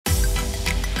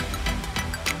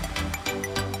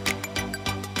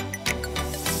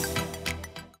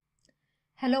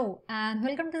Hello and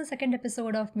welcome to the second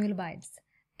episode of MuleBytes.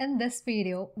 In this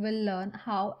video, we'll learn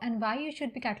how and why you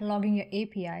should be cataloging your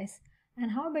APIs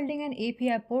and how building an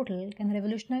API portal can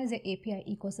revolutionize your API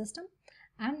ecosystem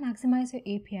and maximize your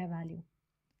API value.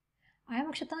 I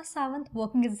am Akshata Sawant,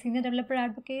 working as a Senior Developer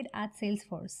Advocate at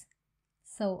Salesforce.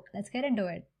 So let's get into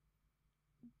it.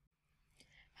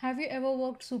 Have you ever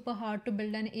worked super hard to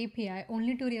build an API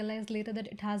only to realize later that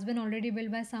it has been already built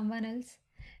by someone else?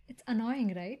 It's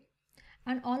annoying, right?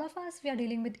 And all of us, we are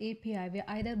dealing with API. We are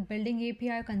either building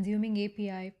API or consuming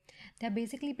API. They are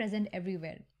basically present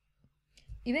everywhere.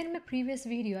 Even in my previous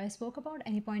video, I spoke about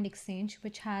Anypoint Exchange,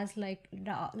 which has like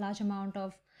large amount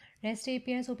of REST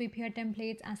APIs, OPPI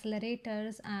templates,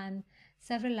 accelerators, and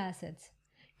several assets.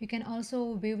 You can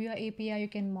also view your API, you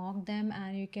can mock them,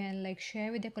 and you can like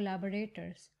share with your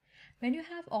collaborators. When you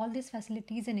have all these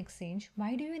facilities in Exchange,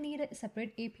 why do you need a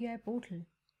separate API portal?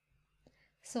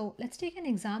 So let's take an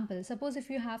example. Suppose if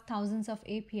you have thousands of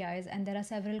APIs and there are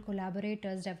several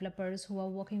collaborators, developers who are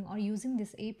working or using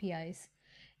these APIs.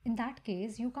 In that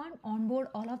case, you can't onboard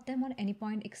all of them on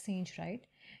Anypoint Exchange, right?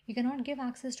 You cannot give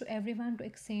access to everyone to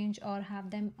Exchange or have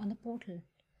them on the portal.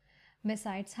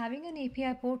 Besides, having an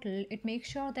API portal, it makes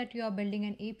sure that you are building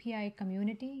an API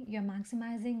community, you're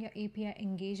maximizing your API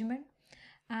engagement,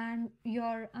 and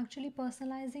you're actually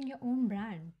personalizing your own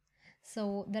brand.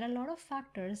 So there are a lot of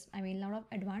factors, a lot of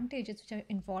advantages which are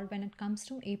involved when it comes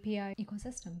to API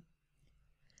ecosystem.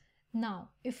 Now,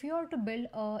 if you are to build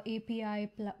a API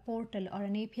portal or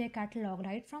an API catalog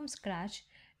right from scratch,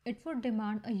 it would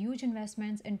demand a huge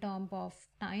investments in terms of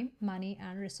time, money,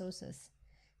 and resources.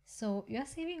 So you're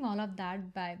saving all of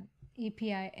that by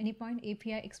Anypoint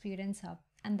API Experience Hub.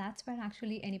 And that's where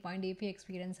actually Anypoint API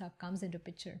Experience Hub comes into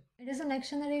picture. It is the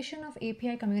next generation of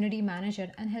API Community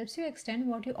Manager and helps you extend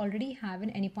what you already have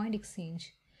in Anypoint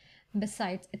Exchange.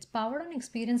 Besides, it's powered on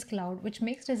Experience Cloud, which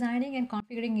makes designing and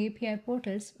configuring API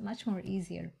portals much more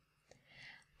easier.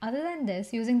 Other than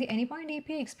this, using the Anypoint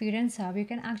API Experience Hub, you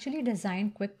can actually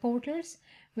design quick portals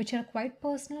which are quite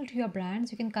personal to your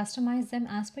brands. You can customize them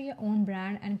as per your own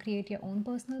brand and create your own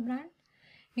personal brand.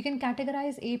 You can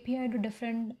categorize API into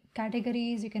different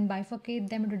categories. You can bifurcate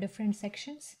them into different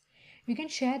sections. You can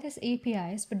share these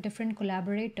APIs with different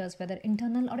collaborators, whether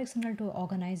internal or external to an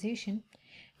organization.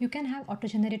 You can have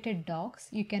auto-generated docs.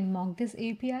 You can mock these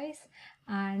APIs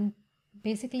and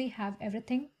basically have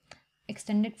everything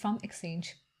extended from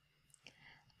Exchange.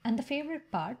 And the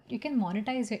favorite part, you can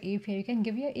monetize your API. You can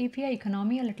give your API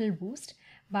economy a little boost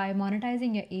by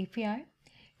monetizing your API.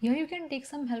 Here you can take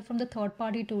some help from the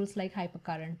third-party tools like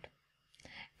Hypercurrent.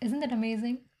 Isn't that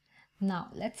amazing? Now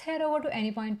let's head over to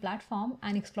Anypoint platform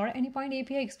and explore Anypoint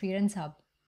API Experience Hub.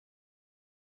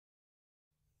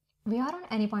 We are on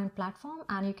Anypoint platform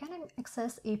and you can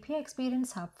access API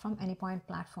Experience Hub from Anypoint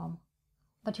platform.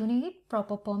 But you need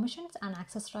proper permissions and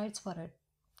access rights for it.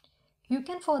 You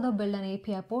can further build an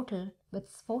API portal with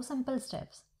 4 simple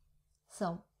steps.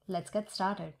 So let's get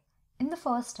started. In the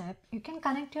first step, you can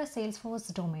connect your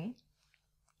Salesforce domain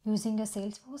using your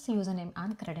Salesforce username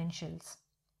and credentials.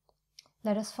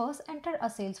 Let us first enter a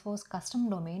Salesforce custom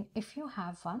domain if you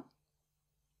have one.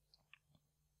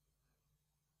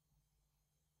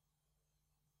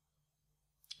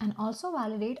 And also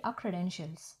validate our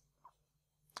credentials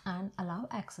and allow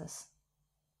access.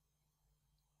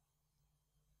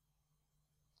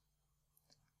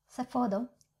 So further,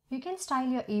 you can style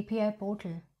your API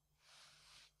portal.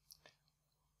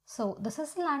 So this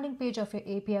is the landing page of your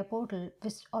API portal,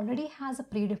 which already has a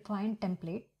predefined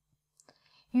template.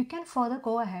 You can further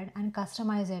go ahead and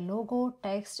customize your logo,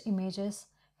 text, images,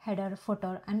 header,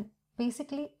 footer, and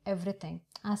basically everything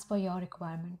as per your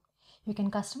requirement. You can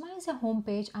customize your home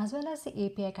page as well as the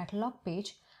API catalog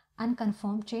page and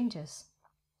confirm changes.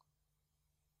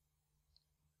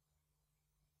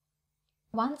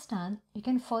 Once done, you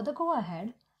can further go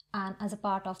ahead and as a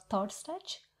part of third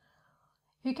stage,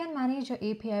 you can manage your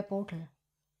API portal.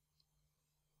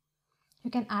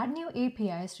 You can add new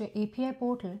APIs to your API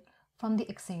portal from the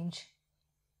Exchange.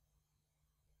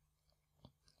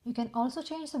 You can also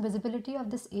change the visibility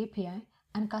of this API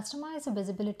and customize the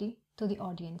visibility to the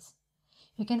audience.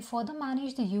 You can further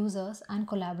manage the users and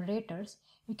collaborators.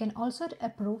 You can also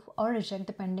approve or reject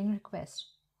the pending request.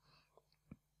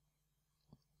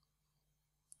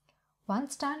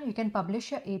 Once done, you can publish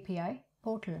your API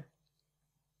portal.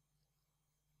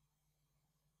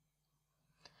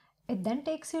 It then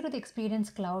takes you to the Experience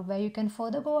Cloud where you can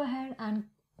further go ahead and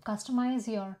customize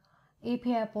your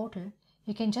API portal.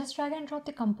 You can just drag and drop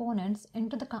the components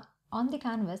on the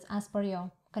canvas as per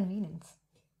your convenience.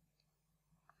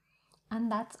 And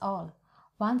that's all.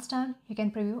 Once done, you can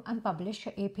preview and publish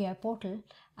your API portal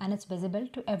and it's visible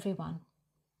to everyone.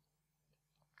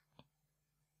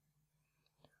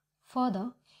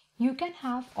 Further, you can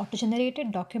have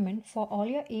auto-generated document for all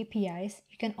your APIs.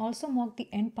 You can also mock the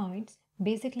endpoints.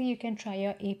 Basically, you can try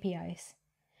your APIs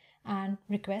and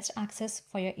request access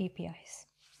for your APIs.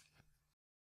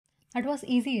 That was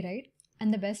easy, right?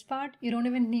 And the best part, you don't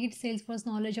even need Salesforce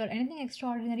knowledge or anything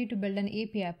extraordinary to build an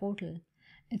API portal.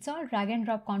 It's all drag and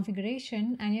drop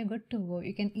configuration and you're good to go.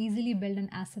 You can easily build an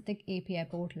aesthetic API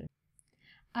portal.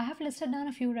 I have listed down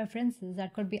a few references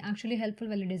that could be actually helpful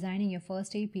while you're designing your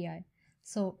first API.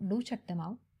 So do check them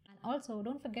out. And also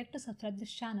don't forget to subscribe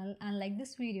this channel and like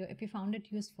this video if you found it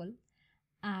useful.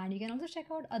 And you can also check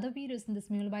out other videos in this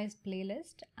MuleSoft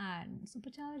playlist and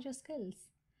supercharge your skills.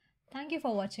 Thank you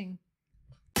for watching.